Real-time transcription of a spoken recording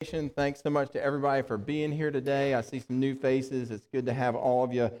invitation. Thanks so much to everybody for being here today. I see some new faces. It's good to have all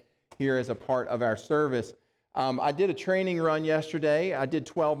of you here as a part of our service. I did a training run yesterday. I did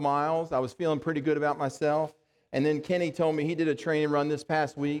 12 miles. I was feeling pretty good about myself. And then Kenny told me he did a training run this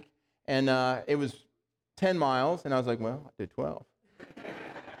past week, and it was 10 miles. And I was like, well, I did 12.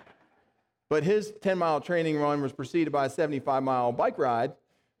 But his 10-mile training run was preceded by a 75-mile bike ride,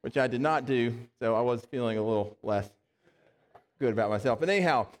 which I did not do, so I was feeling a little less good about myself. But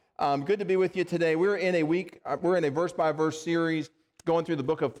anyhow, good to be with you today. We're in a verse-by-verse series going through the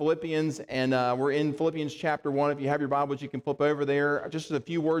book of Philippians, and we're in Philippians chapter 1. If you have your Bibles, you can flip over there. Just a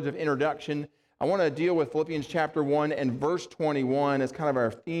few words of introduction. I want to deal with Philippians chapter 1 and verse 21 as kind of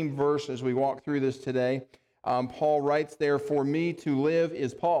our theme verse as we walk through this today. Paul writes there, "For me to live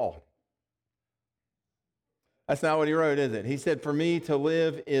is Paul." That's not what he wrote, is it? He said, "For me to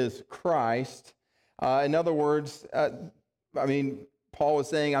live is Christ." In other words, Paul was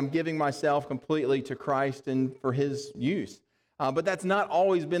saying, I'm giving myself completely to Christ and for his use. But that's not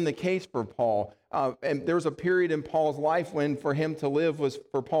always been the case for Paul. And there was a period in Paul's life when for him to live was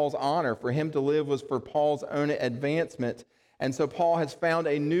for Paul's honor. For him to live was for Paul's own advancement. And so Paul has found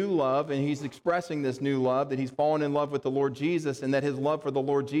a new love, and he's expressing this new love, that he's fallen in love with the Lord Jesus, and that his love for the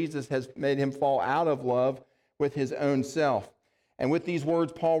Lord Jesus has made him fall out of love with his own self. And with these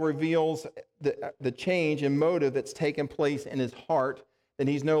words, Paul reveals the change in motive that's taken place in his heart, that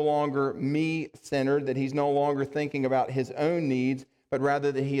he's no longer me-centered, that he's no longer thinking about his own needs, but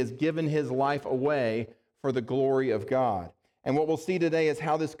rather that he has given his life away for the glory of God. And what we'll see today is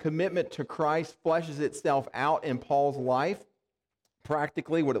how this commitment to Christ fleshes itself out in Paul's life,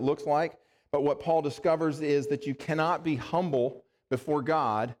 practically what it looks like. But what Paul discovers is that you cannot be humble before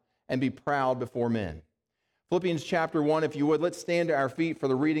God and be proud before men. Philippians chapter 1, if you would, let's stand to our feet for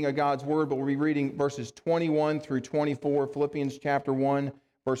the reading of God's word, but we'll be reading verses 21 through 24. Philippians chapter 1,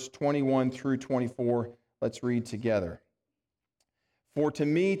 verse 21 through 24. Let's read together. "For to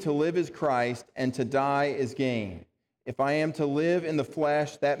me to live is Christ, and to die is gain. If I am to live in the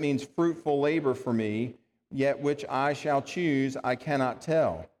flesh, that means fruitful labor for me, yet which I shall choose I cannot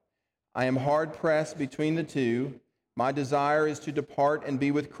tell. I am hard pressed between the two. My desire is to depart and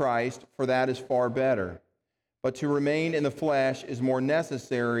be with Christ, for that is far better. But to remain in the flesh is more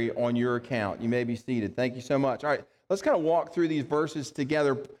necessary on your account." You may be seated. Thank you so much. All right, let's kind of walk through these verses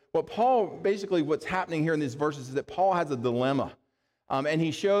together. What's happening here in these verses is that Paul has a dilemma. And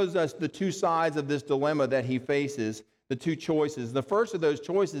he shows us the two sides of this dilemma that he faces, the two choices. The first of those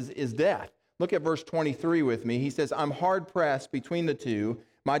choices is death. Look at verse 23 with me. He says, "I'm hard pressed between the two.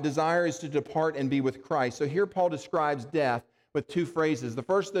 My desire is to depart and be with Christ." So here Paul describes death with two phrases. The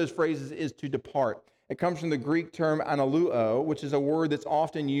first of those phrases is to depart. It comes from the Greek term analuo, which is a word that's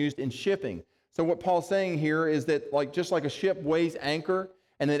often used in shipping. So what Paul's saying here is that just like a ship weighs anchor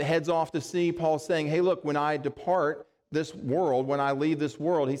and it heads off to sea, Paul's saying, hey, look, when I depart this world, when I leave this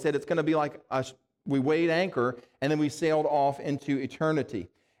world, he said it's going to be like we weighed anchor and then we sailed off into eternity.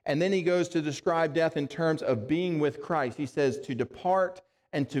 And then he goes to describe death in terms of being with Christ. He says to depart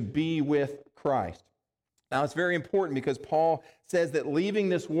and to be with Christ. Now, it's very important because Paul says that leaving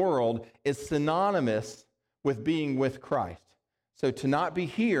this world is synonymous with being with Christ. So to not be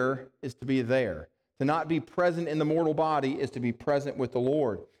here is to be there. To not be present in the mortal body is to be present with the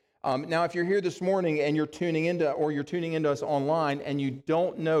Lord. Now, if you're here this morning and you're tuning into us online and you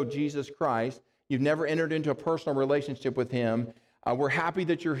don't know Jesus Christ, you've never entered into a personal relationship with him, we're happy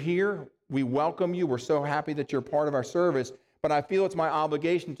that you're here. We welcome you. We're so happy that you're part of our service. But I feel it's my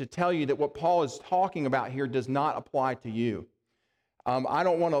obligation to tell you that what Paul is talking about here does not apply to you. I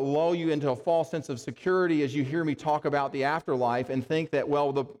don't want to lull you into a false sense of security as you hear me talk about the afterlife and think that,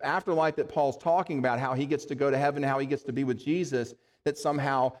 well, the afterlife that Paul's talking about, how he gets to go to heaven, how he gets to be with Jesus, that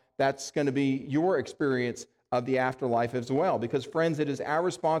somehow that's going to be your experience of the afterlife as well. Because, friends, it is our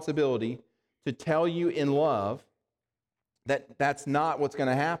responsibility to tell you in love that that's not what's going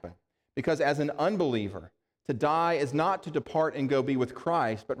to happen. Because as an unbeliever, to die is not to depart and go be with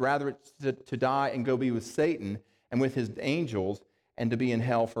Christ, but rather it's to die and go be with Satan and with his angels and to be in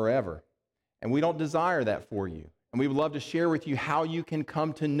hell forever. And we don't desire that for you. And we would love to share with you how you can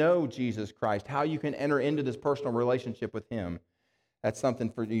come to know Jesus Christ, how you can enter into this personal relationship with him. That's something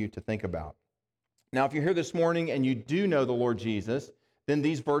for you to think about. Now, if you're here this morning and you do know the Lord Jesus, then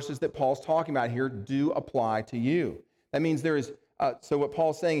these verses that Paul's talking about here do apply to you. That means so what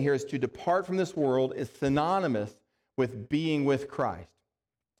Paul's saying here is to depart from this world is synonymous with being with Christ.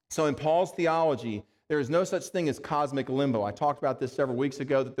 So in Paul's theology, there is no such thing as cosmic limbo. I talked about this several weeks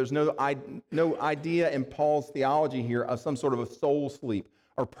ago, that there's no idea in Paul's theology here of some sort of a soul sleep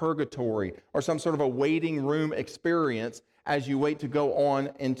or purgatory or some sort of a waiting room experience as you wait to go on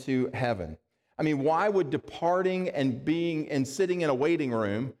into heaven. I mean, why would departing and being and sitting in a waiting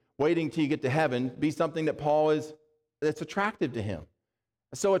room, waiting till you get to heaven, be something that that's attractive to him?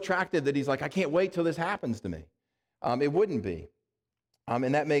 So attractive that he's like, I can't wait till this happens to me. It wouldn't be.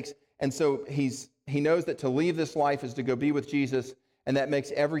 And so he knows that to leave this life is to go be with Jesus, and that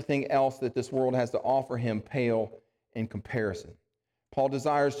makes everything else that this world has to offer him pale in comparison. Paul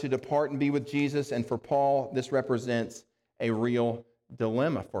desires to depart and be with Jesus, and for Paul, this represents a real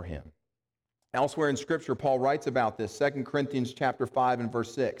dilemma for him. Elsewhere in Scripture, Paul writes about this, 2 Corinthians chapter 5 and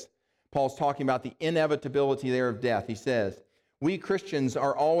verse 6. Paul's talking about the inevitability there of death. He says, "We Christians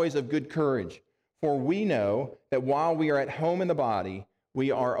are always of good courage, for we know that while we are at home in the body,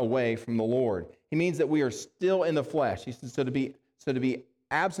 we are away from the Lord." He means that we are still in the flesh. He says, so to be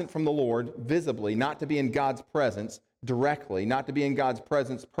absent from the Lord visibly, not to be in God's presence directly, not to be in God's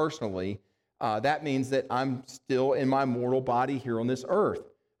presence personally, that means that I'm still in my mortal body here on this earth.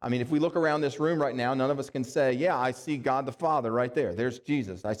 I mean, if we look around this room right now, none of us can say, yeah, I see God the Father right there. There's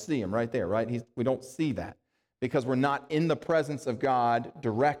Jesus. I see him right there, right? We don't see that because we're not in the presence of God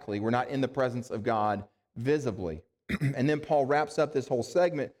directly. We're not in the presence of God visibly. And then Paul wraps up this whole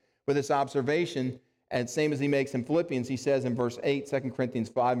segment with this observation, and same as he makes in Philippians, he says in verse 8, 2 Corinthians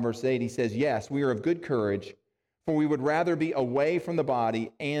 5 and verse 8, he says, "Yes, we are of good courage, for we would rather be away from the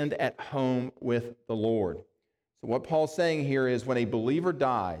body and at home with the Lord." So what Paul's saying here is when a believer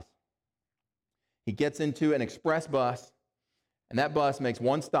dies, he gets into an express bus, and that bus makes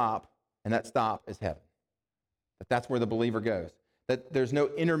one stop, and that stop is heaven. That's where the believer goes. That there's no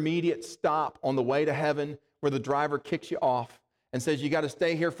intermediate stop on the way to heaven where the driver kicks you off and says, you got to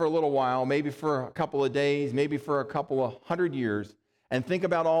stay here for a little while, maybe for a couple of days, maybe for a couple of 100 years, and think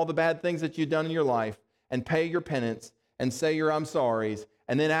about all the bad things that you've done in your life and pay your penance and say your I'm sorries.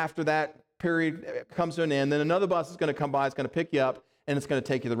 And then after that period comes to an end, then another bus is going to come by, it's going to pick you up, and it's going to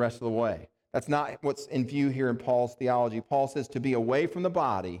take you the rest of the way. That's not what's in view here in Paul's theology. Paul says to be away from the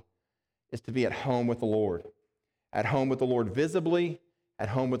body is to be at home with the Lord. At home with the Lord visibly, at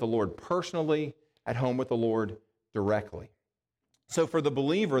home with the Lord personally, at home with the Lord directly. So for the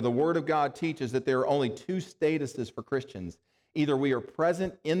believer, the Word of God teaches that there are only two statuses for Christians. Either we are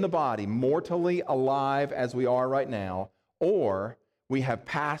present in the body, mortally alive as we are right now, or we have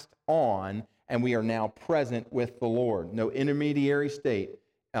passed on and we are now present with the Lord. No intermediary state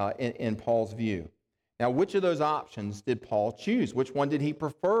in Paul's view. Now, which of those options did Paul choose? Which one did he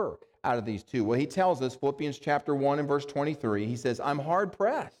prefer out of these two? Well, he tells us, Philippians chapter 1 and verse 23, he says, "I'm hard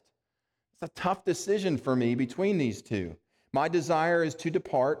pressed. It's a tough decision for me between these two. My desire is to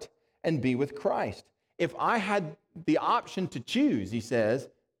depart and be with Christ." If I had the option to choose, he says,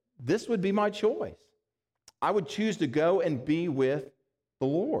 this would be my choice. I would choose to go and be with the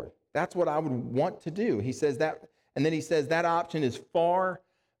Lord. That's what I would want to do. He says that, and then he says that option is far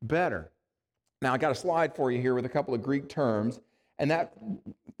better. Now, I got a slide for you here with a couple of Greek terms, and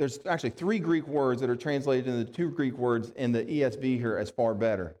there's actually 3 Greek words that are translated into the 2 Greek words in the ESV here as far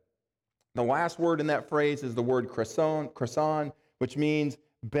better. The last word in that phrase is the word krason, which means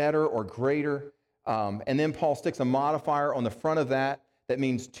better or greater. And then Paul sticks a modifier on the front of that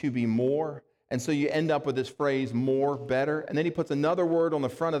means to be more. And so you end up with this phrase, more, better. And then he puts another word on the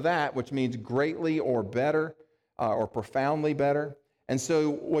front of that, which means greatly or better, or profoundly better. And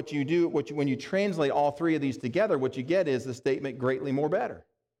so what you do, when you translate all 3 of these together, what you get is the statement, greatly more better.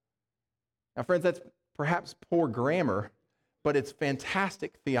 Now, friends, that's perhaps poor grammar, but it's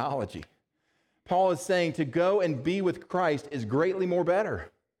fantastic theology. Paul is saying to go and be with Christ is greatly more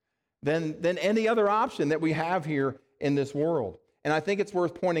better than any other option that we have here in this world. And I think it's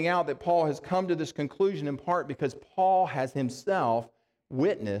worth pointing out that Paul has come to this conclusion in part because Paul has himself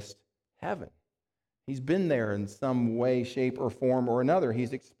witnessed heaven. He's been there in some way, shape, or form or another.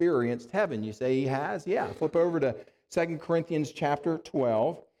 He's experienced heaven. You say he has? Yeah. Flip over to 2 Corinthians chapter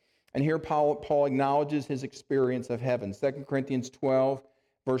 12. And here Paul acknowledges his experience of heaven. 2 Corinthians 12,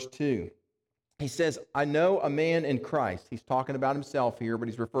 verse 2. He says, "I know a man in Christ." He's talking about himself here, but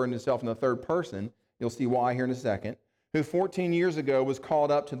he's referring to himself in the third person. You'll see why here in a second. "Who 14 years ago was called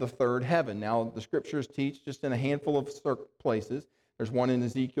up to the third heaven." Now, the scriptures teach just in a handful of places. There's one in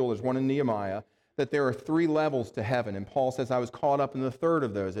Ezekiel, there's one in Nehemiah, that there are 3 levels to heaven. And Paul says, I was caught up in the third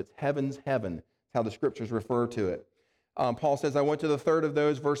of those. It's heaven's heaven. That's how the scriptures refer to it. Paul says, I went to the third of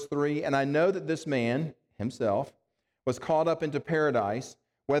those, verse 3, "And I know that this man, himself, was caught up into paradise,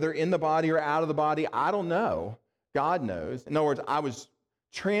 whether in the body or out of the body, I don't know. God knows." In other words, I was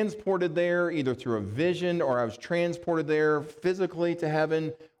transported there either through a vision or I was transported there physically to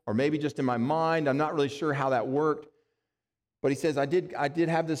heaven or maybe just in my mind. I'm not really sure how that worked. But he says, I did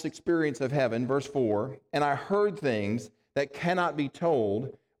have this experience of heaven, verse 4, "and I heard things that cannot be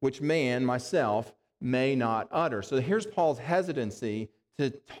told, which man, myself, may not utter. So here's Paul's hesitancy to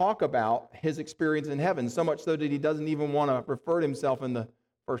talk about his experience in heaven, so much so that he doesn't even want to refer to himself in the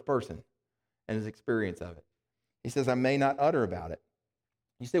first person and his experience of it. He says, I may not utter about it.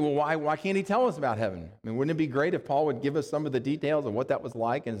 You say, well, why can't he tell us about heaven? I mean, wouldn't it be great if Paul would give us some of the details of what that was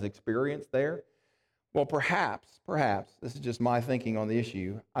like and his experience there? Well, perhaps, this is just my thinking on the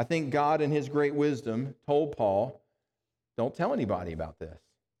issue. I think God in his great wisdom told Paul, don't tell anybody about this.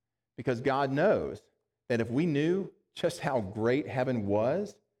 Because God knows that if we knew just how great heaven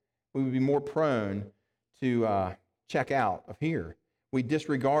was, we would be more prone to check out of here. We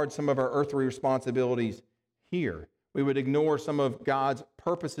disregard some of our earthly responsibilities here. We would ignore some of God's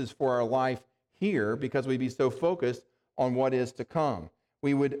purposes for our life here because we'd be so focused on what is to come.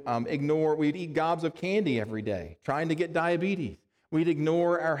 We would we'd eat gobs of candy every day, trying to get diabetes. We'd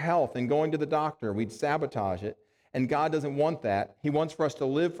ignore our health and going to the doctor. We'd sabotage it. And God doesn't want that. He wants for us to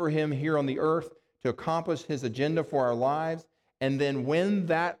live for him here on the earth, to accomplish his agenda for our lives. And then when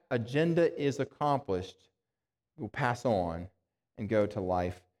that agenda is accomplished, we'll pass on and go to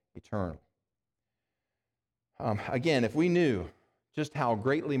life eternal. Again, if we knew just how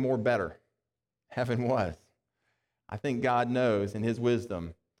greatly more better heaven was, I think God knows in his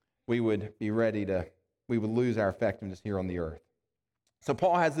wisdom we would lose our effectiveness here on the earth. So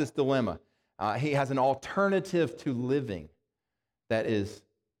Paul has this dilemma. He has an alternative to living that is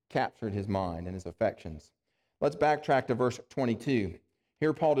captured his mind and his affections. Let's backtrack to verse 22.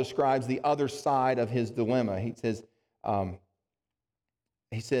 Here Paul describes the other side of his dilemma. He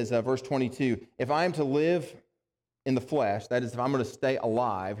says, verse 22, if I am to live in the flesh, that is, if I'm going to stay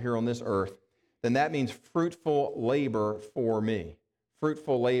alive here on this earth, then that means fruitful labor for me.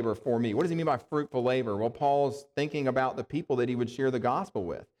 Fruitful labor for me. What does he mean by fruitful labor? Well, Paul's thinking about the people that he would share the gospel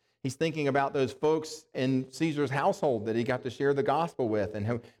with. He's thinking about those folks in Caesar's household that he got to share the gospel with and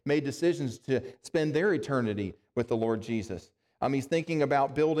who made decisions to spend their eternity with the Lord Jesus. He's thinking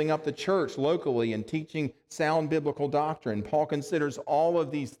about building up the church locally and teaching sound biblical doctrine. Paul considers all of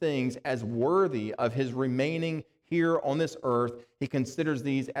these things as worthy of his remaining here on this earth. He considers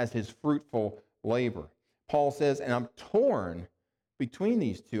these as his fruitful labor. Paul says, and I'm torn between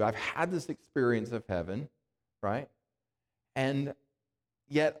these two. I've had this experience of heaven, right? And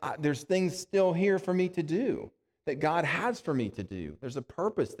yet there's things still here for me to do that God has for me to do. There's a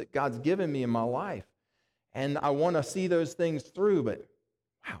purpose that God's given me in my life. And I want to see those things through, but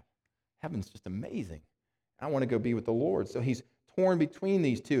wow, heaven's just amazing. I want to go be with the Lord. So he's torn between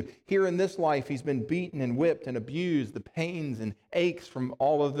these two. Here in this life, he's been beaten and whipped and abused. The pains and aches from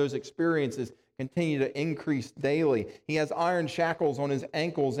all of those experiences continue to increase daily. He has iron shackles on his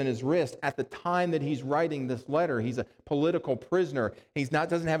ankles and his wrist at the time that he's writing this letter. He's a political prisoner.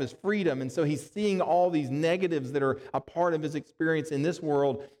 Doesn't have his freedom, and so he's seeing all these negatives that are a part of his experience in this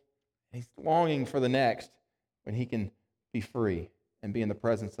world. He's longing for the next when he can be free and be in the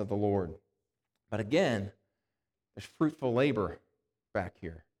presence of the Lord. But again, there's fruitful labor back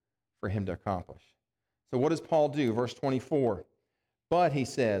here for him to accomplish. So what does Paul do? Verse 24. But he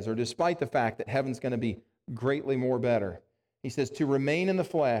says, or despite the fact that heaven's going to be greatly more better, he says, to remain in the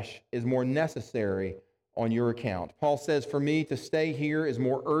flesh is more necessary on your account. Paul says, for me to stay here is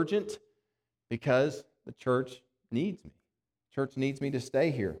more urgent because the church needs me. Church needs me to stay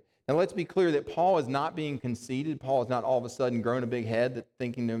here. Now let's be clear that Paul is not being conceited. Paul is not all of a sudden grown a big head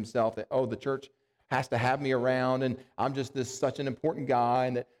thinking to himself that, the church has to have me around and I'm just such an important guy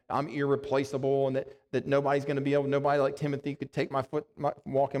and that I'm irreplaceable and that nobody's going to be able, nobody like Timothy could take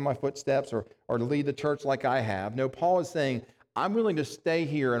walk in my footsteps or lead the church like I have. No, Paul is saying, I'm willing to stay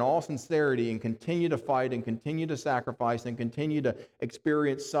here in all sincerity and continue to fight and continue to sacrifice and continue to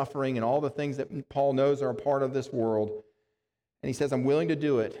experience suffering and all the things that Paul knows are a part of this world. And he says, I'm willing to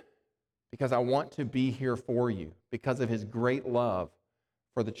do it because I want to be here for you because of his great love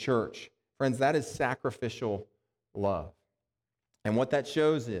for the church. Friends, that is sacrificial love. And what that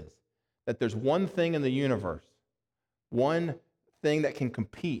shows is that there's one thing in the universe, one thing that can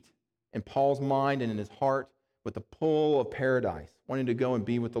compete in Paul's mind and in his heart with the pull of paradise, wanting to go and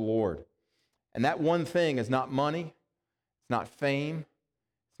be with the Lord. And that one thing is not money, it's not fame,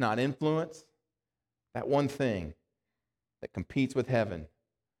 it's not influence. That one thing that competes with heaven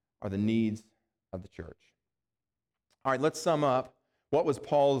are the needs of the church. All right, let's sum up.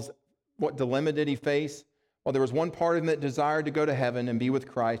 What dilemma did he face? Well, there was one part of him that desired to go to heaven and be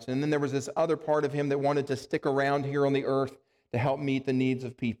with Christ, and then there was this other part of him that wanted to stick around here on the earth to help meet the needs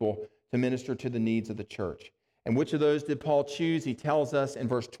of people, to minister to the needs of the church. And which of those did Paul choose? He tells us in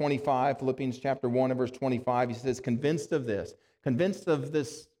verse 25, Philippians chapter 1 and verse 25, he says, convinced of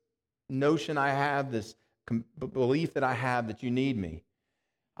this notion I have, this belief that I have that you need me.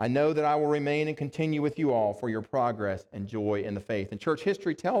 I know that I will remain and continue with you all for your progress and joy in the faith. And church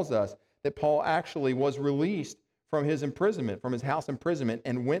history tells us that Paul actually was released from his imprisonment, from his house imprisonment,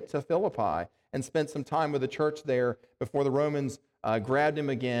 and went to Philippi and spent some time with the church there before the Romans grabbed him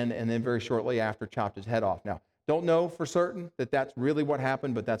again, and then very shortly after chopped his head off. Now, don't know for certain that that's really what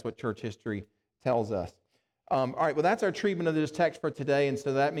happened, but that's what church history tells us. All right, well, that's our treatment of this text for today, and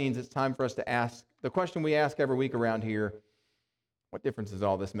so that means it's time for us to ask the question we ask every week around here: what difference does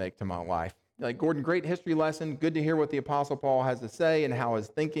all this make to my life? Like, Gordon, great history lesson. Good to hear what the Apostle Paul has to say and how his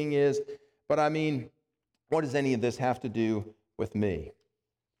thinking is. But I mean, what does any of this have to do with me?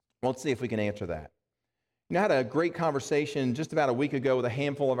 Well, let's see if we can answer that. You know, I had a great conversation just about a week ago with a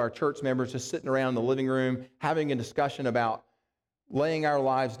handful of our church members just sitting around in the living room having a discussion about laying our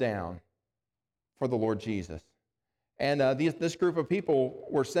lives down for the Lord Jesus. And this group of people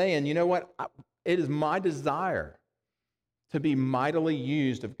were saying, you know what? It is my desire to be mightily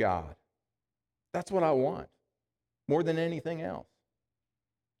used of God. That's what I want, more than anything else.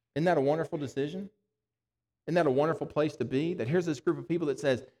 Isn't that a wonderful decision? Isn't that a wonderful place to be? That here's this group of people that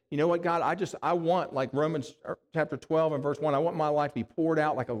says, you know what, God, I want, like Romans chapter 12 and verse 1, I want my life to be poured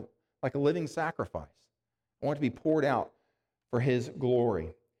out like a living sacrifice. I want it to be poured out for his glory.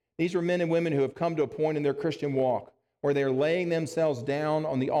 These are men and women who have come to a point in their Christian walk where they're laying themselves down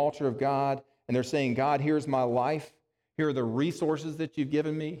on the altar of God, and they're saying, God, here's my life. Here are the resources that you've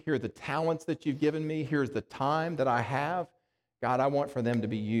given me. Here are the talents that you've given me. Here's the time that I have. God, I want for them to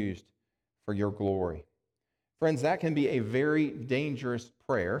be used for your glory. Friends, that can be a very dangerous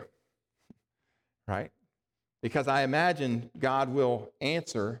prayer, right? Because I imagine God will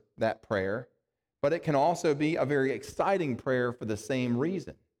answer that prayer, but it can also be a very exciting prayer for the same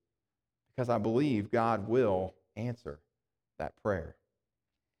reason, because I believe God will answer that prayer.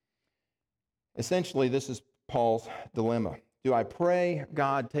 Essentially, this is Paul's dilemma. Do I pray,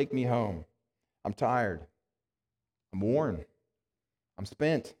 God, take me home? I'm tired. I'm worn. I'm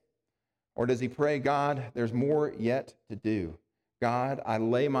spent. Or does he pray, God, there's more yet to do. God, I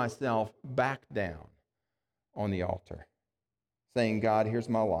lay myself back down on the altar, saying, God, here's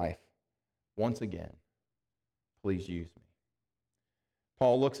my life. Once again, please use me.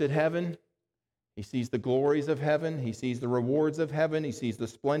 Paul looks at heaven. He sees the glories of heaven. He sees the rewards of heaven. He sees the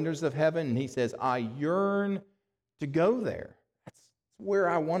splendors of heaven. And he says, I yearn to go there. That's where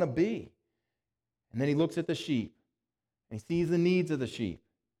I want to be. And then he looks at the sheep. And he sees the needs of the sheep.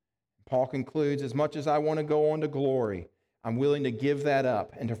 Paul concludes, as much as I want to go on to glory, I'm willing to give that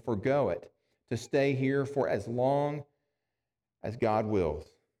up and to forgo it, to stay here for as long as God wills.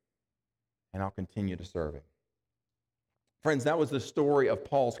 And I'll continue to serve him. Friends, that was the story of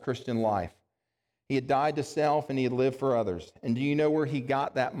Paul's Christian life. He had died to self and he had lived for others. And do you know where he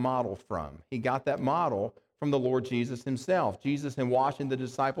got that model from? He got that model from the Lord Jesus himself. Jesus, in washing the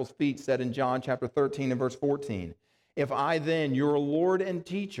disciples' feet, said in John chapter 13 and verse 14, if I then, your Lord and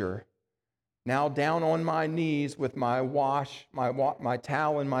teacher, now down on my knees with my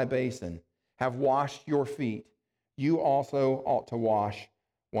towel and my basin, have washed your feet, you also ought to wash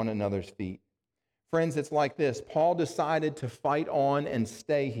one another's feet. Friends, it's like this. Paul decided to fight on and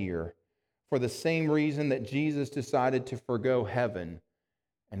stay here for the same reason that Jesus decided to forgo heaven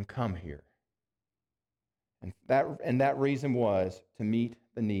and come here. And that reason was to meet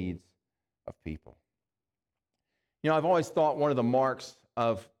the needs of people. You know, I've always thought one of the marks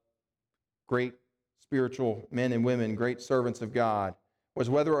of great spiritual men and women, great servants of God, was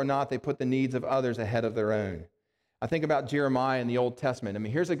whether or not they put the needs of others ahead of their own. I think about Jeremiah in the Old Testament. I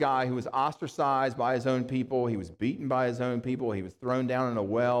mean, here's a guy who was ostracized by his own people. He was beaten by his own people. He was thrown down in a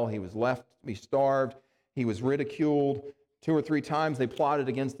well. He was left to be starved. He was ridiculed. 2 or 3 times they plotted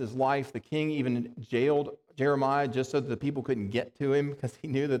against his life. The king even jailed Jeremiah just so that the people couldn't get to him because he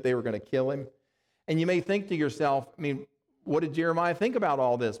knew that they were going to kill him. And you may think to yourself, I mean, what did Jeremiah think about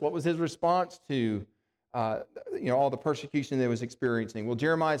all this? What was his response to all the persecution that he was experiencing? Well,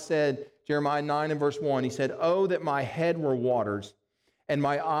 Jeremiah said, Jeremiah 9 and verse 1, he said, oh, that my head were waters and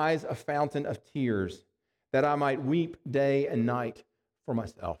my eyes a fountain of tears, that I might weep day and night for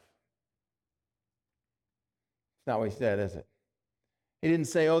myself. It's not what he said, is it? He didn't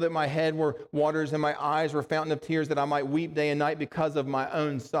say, oh, that my head were waters and my eyes were a fountain of tears, that I might weep day and night because of my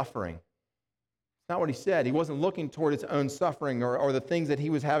own suffering. Not what he said. He wasn't looking toward his own suffering or the things that he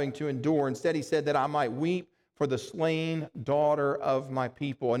was having to endure. Instead, he said that I might weep for the slain daughter of my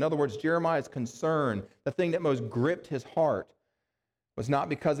people. In other words, Jeremiah's concern, the thing that most gripped his heart, was not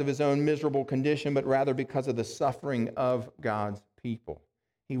because of his own miserable condition, but rather because of the suffering of God's people.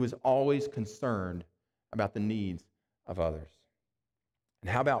 He was always concerned about the needs of others. And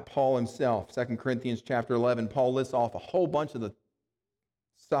how about Paul himself? 2 Corinthians chapter 11, Paul lists off a whole bunch of the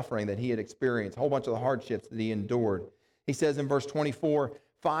suffering that he had experienced, a whole bunch of the hardships that he endured. He says in verse 24,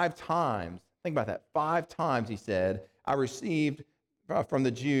 5 times, think about that, 5 times, he said, I received from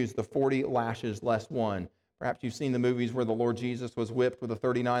the Jews the 40 lashes less one. Perhaps you've seen the movies where the Lord Jesus was whipped with the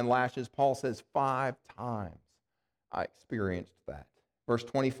 39 lashes. Paul says 5 times I experienced that. Verse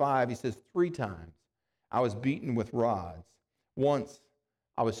 25, he says 3 times I was beaten with rods. Once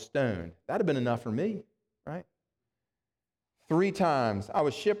I was stoned. That'd have been enough for me, right? 3 times I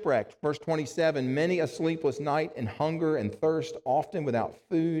was shipwrecked. Verse 27, many a sleepless night in hunger and thirst, often without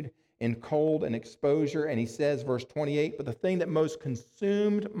food, in cold and exposure. And he says, verse 28, but the thing that most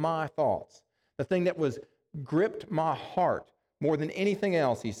consumed my thoughts, the thing that was gripped my heart more than anything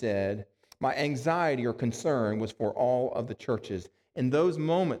else, he said, my anxiety or concern was for all of the churches. In those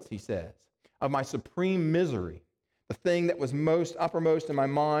moments, he says, of my supreme misery, the thing that was most uppermost in my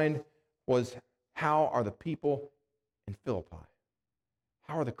mind was, how are the people in Philippi?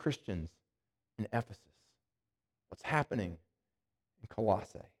 How are the Christians in Ephesus? What's happening in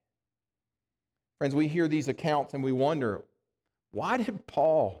Colossae? Friends, we hear these accounts and we wonder, why did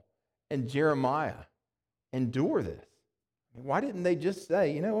Paul and Jeremiah endure this? Why didn't they just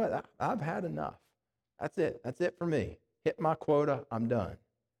say, you know what, I've had enough. That's it. That's it for me. Hit my quota, I'm done.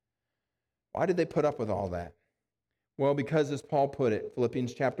 Why did they put up with all that? Well, because as Paul put it,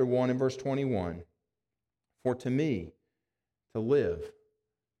 Philippians chapter 1 and verse 21, for to me, to live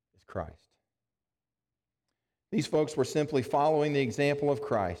is Christ. These folks were simply following the example of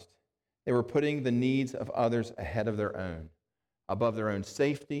Christ. They were putting the needs of others ahead of their own, above their own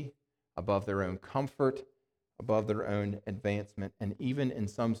safety, above their own comfort, above their own advancement, and even in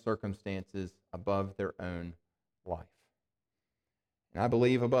some circumstances, above their own life. And I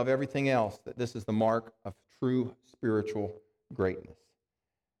believe above everything else that this is the mark of true spiritual greatness.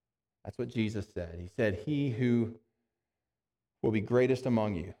 That's what Jesus said. He said, he who will be greatest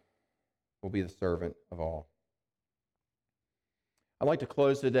among you will be the servant of all. I'd like to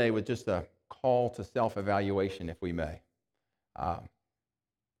close today with just a call to self-evaluation, if we may.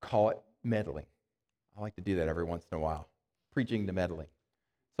 Call it meddling. I like to do that every once in a while, preaching to meddling.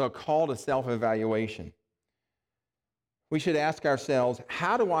 So a call to self-evaluation. We should ask ourselves,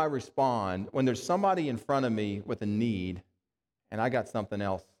 how do I respond when there's somebody in front of me with a need and I got something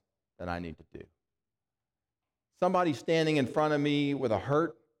else that I need to do? Somebody standing in front of me with a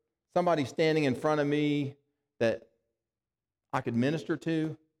hurt, somebody standing in front of me that I could minister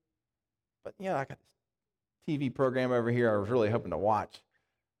to, but I got this TV program over here I was really hoping to watch.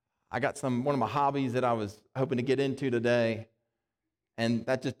 I got one of my hobbies that I was hoping to get into today, and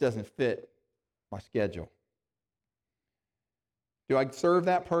that just doesn't fit my schedule. Do I serve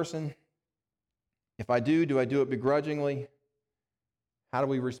that person? If I do I do it begrudgingly? How do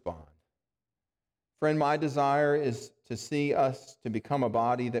we respond? Friend, my desire is to see us to become a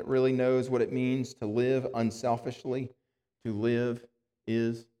body that really knows what it means to live unselfishly. To live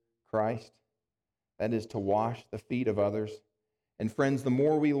is Christ. That is to wash the feet of others. And friends, the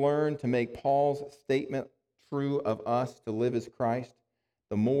more we learn to make Paul's statement true of us, to live as Christ,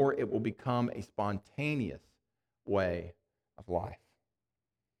 the more it will become a spontaneous way of life.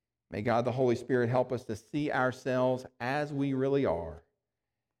 May God the Holy Spirit help us to see ourselves as we really are,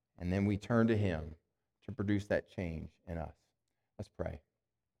 and then we turn to Him to produce that change in us. Let's pray.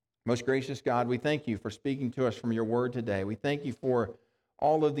 Most gracious God, we thank you for speaking to us from your word today. We thank you for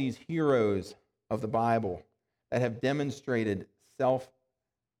all of these heroes of the Bible that have demonstrated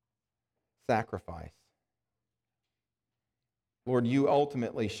self-sacrifice. Lord, you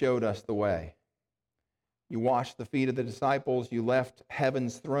ultimately showed us the way. You washed the feet of the disciples. You left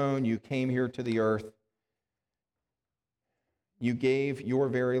heaven's throne. You came here to the earth. You gave your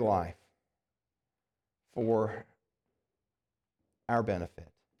very life for our benefit.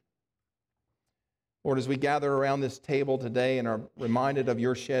 Lord, as we gather around this table today and are reminded of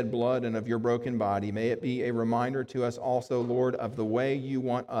your shed blood and of your broken body, may it be a reminder to us also, Lord, of the way you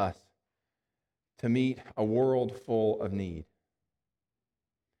want us to meet a world full of need.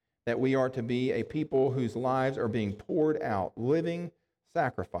 That we are to be a people whose lives are being poured out, living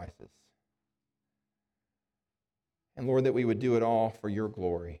sacrifices. And Lord, that we would do it all for your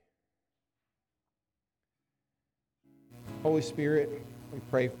glory. Holy Spirit, we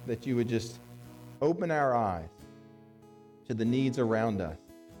pray that you would just open our eyes to the needs around us,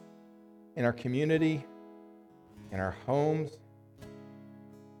 in our community, in our homes,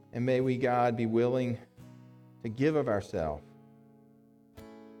 and may we, God, be willing to give of ourselves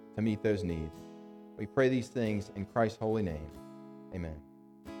to meet those needs. We pray these things in Christ's holy name. Amen.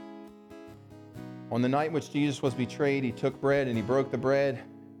 On the night in which Jesus was betrayed, he took bread and he broke the bread.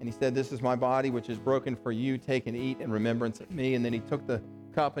 And he said, "This is my body, which is broken for you. Take and eat in remembrance of me." And then he took the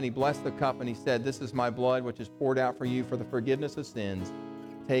cup and he blessed the cup and he said, "This is my blood, which is poured out for you for the forgiveness of sins.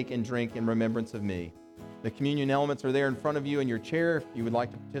 Take and drink in remembrance of me." The communion elements are there in front of you in your chair if you would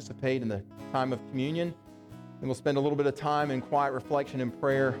like to participate in the time of communion. And we'll spend a little bit of time in quiet reflection and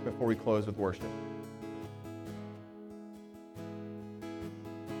prayer before we close with worship.